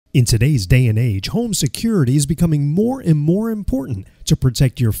In today's day and age, home security is becoming more and more important to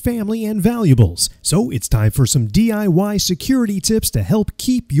protect your family and valuables. So it's time for some DIY security tips to help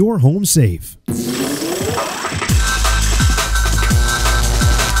keep your home safe.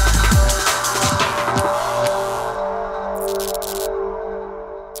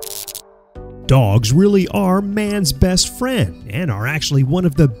 Dogs really are man's best friend and are actually one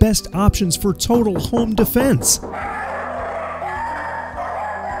of the best options for total home defense.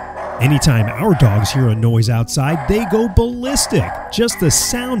 Anytime our dogs hear a noise outside, they go ballistic. Just the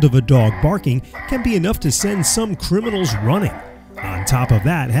sound of a dog barking can be enough to send some criminals running. On top of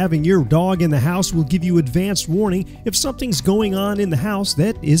that, having your dog in the house will give you advanced warning if something's going on in the house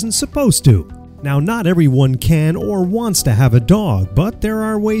that isn't supposed to. Now, not everyone can or wants to have a dog, but there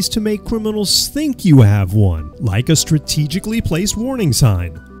are ways to make criminals think you have one, like a strategically placed warning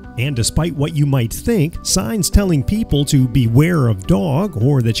sign. And despite what you might think, signs telling people to beware of dog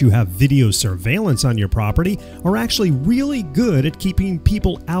or that you have video surveillance on your property are actually really good at keeping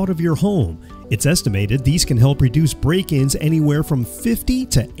people out of your home. It's estimated these can help reduce break-ins anywhere from 50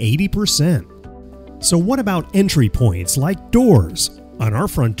 to 80%. So what about entry points like doors? On our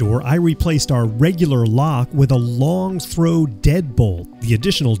front door, I replaced our regular lock with a long throw deadbolt. The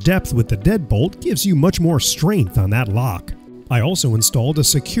additional depth with the deadbolt gives you much more strength on that lock. I also installed a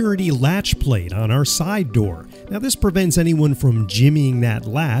security latch plate on our side door. Now this prevents anyone from jimmying that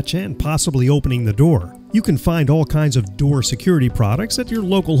latch and possibly opening the door. You can find all kinds of door security products at your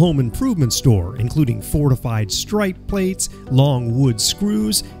local home improvement store, including fortified stripe plates, long wood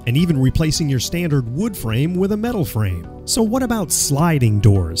screws, and even replacing your standard wood frame with a metal frame. So what about sliding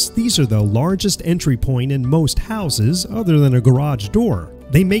doors? These are the largest entry point in most houses other than a garage door.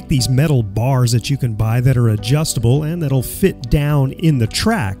 They make these metal bars that you can buy that are adjustable and that'll fit down in the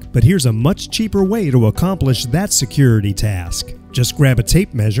track, but here's a much cheaper way to accomplish that security task. Just grab a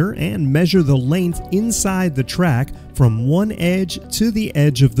tape measure and measure the length inside the track from one edge to the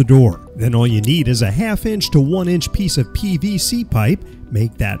edge of the door. Then all you need is a 1/2 inch to 1 inch piece of PVC pipe.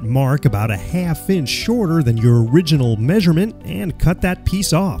 Make that mark about a 1/2 inch shorter than your original measurement and cut that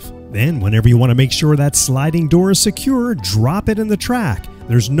piece off. Then whenever you want to make sure that sliding door is secure, drop it in the track.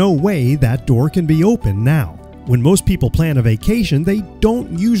 There's no way that door can be opened now. When most people plan a vacation, they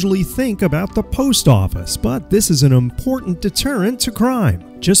don't usually think about the post office, but this is an important deterrent to crime.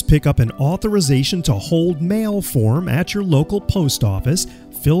 Just pick up an authorization to hold mail form at your local post office,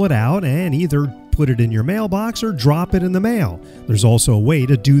 fill it out, and either put it in your mailbox or drop it in the mail. There's also a way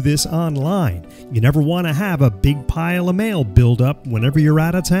to do this online. You never want to have a big pile of mail build up whenever you're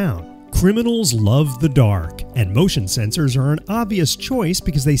out of town. Criminals love the dark, and motion sensors are an obvious choice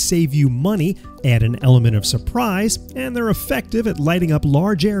because they save you money, add an element of surprise, and they're effective at lighting up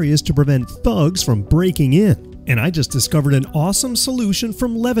large areas to prevent thugs from breaking in. And I just discovered an awesome solution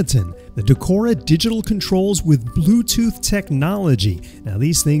from Leviton, the Decora digital controls with Bluetooth technology. Now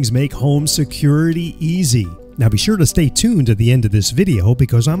these things make home security easy. Now be sure to stay tuned to the end of this video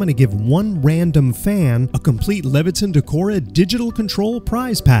because I'm going to give one random fan a complete Leviton Decora digital control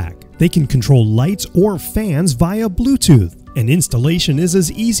prize pack. They can control lights or fans via Bluetooth, and installation is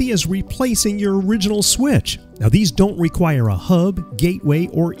as easy as replacing your original switch. Now these don't require a hub, gateway,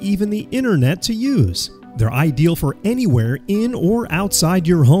 or even the internet to use. They're ideal for anywhere in or outside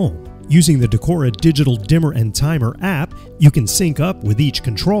your home. Using the Decora digital dimmer and timer app, you can sync up with each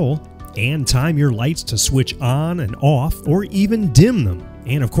control and time your lights to switch on and off or even dim them.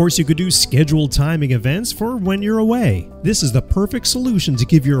 And of course you could do scheduled timing events for when you're away. This is the perfect solution to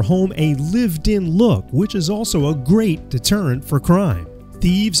give your home a lived-in look, which is also a great deterrent for crime.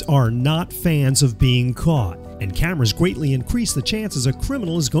 Thieves are not fans of being caught, and cameras greatly increase the chances a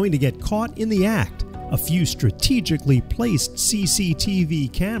criminal is going to get caught in the act. A few strategically placed CCTV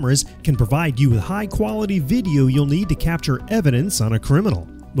cameras can provide you with high-quality video you'll need to capture evidence on a criminal.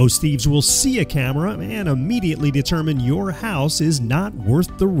 Most thieves will see a camera and immediately determine your house is not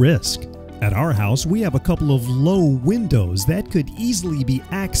worth the risk. At our house, we have a couple of low windows that could easily be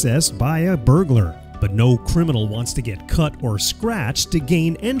accessed by a burglar, but no criminal wants to get cut or scratched to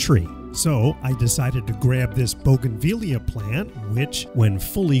gain entry. So I decided to grab this bougainvillea plant, which, when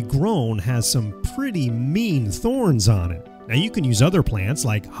fully grown, has some pretty mean thorns on it. Now you can use other plants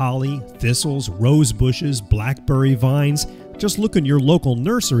like holly, thistles, rose bushes, blackberry vines. Just look in your local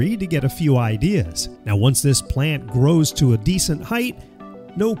nursery to get a few ideas. Now once this plant grows to a decent height,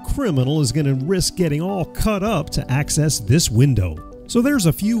 no criminal is going to risk getting all cut up to access this window. So there's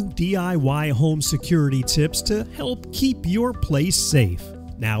a few DIY home security tips to help keep your place safe.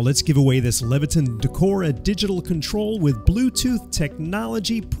 Now let's give away this Leviton Decora digital control with Bluetooth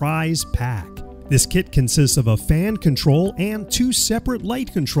technology prize pack. This kit consists of a fan control and 2 separate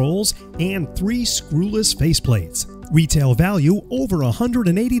light controls and 3 screwless faceplates. Retail value over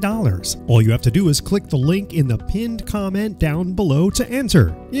 $180. All you have to do is click the link in the pinned comment down below to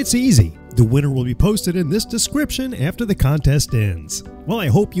enter. It's easy. The winner will be posted in this description after the contest ends. Well, I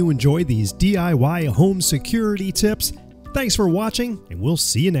hope you enjoyed these DIY home security tips. Thanks for watching, and we'll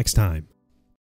see you next time.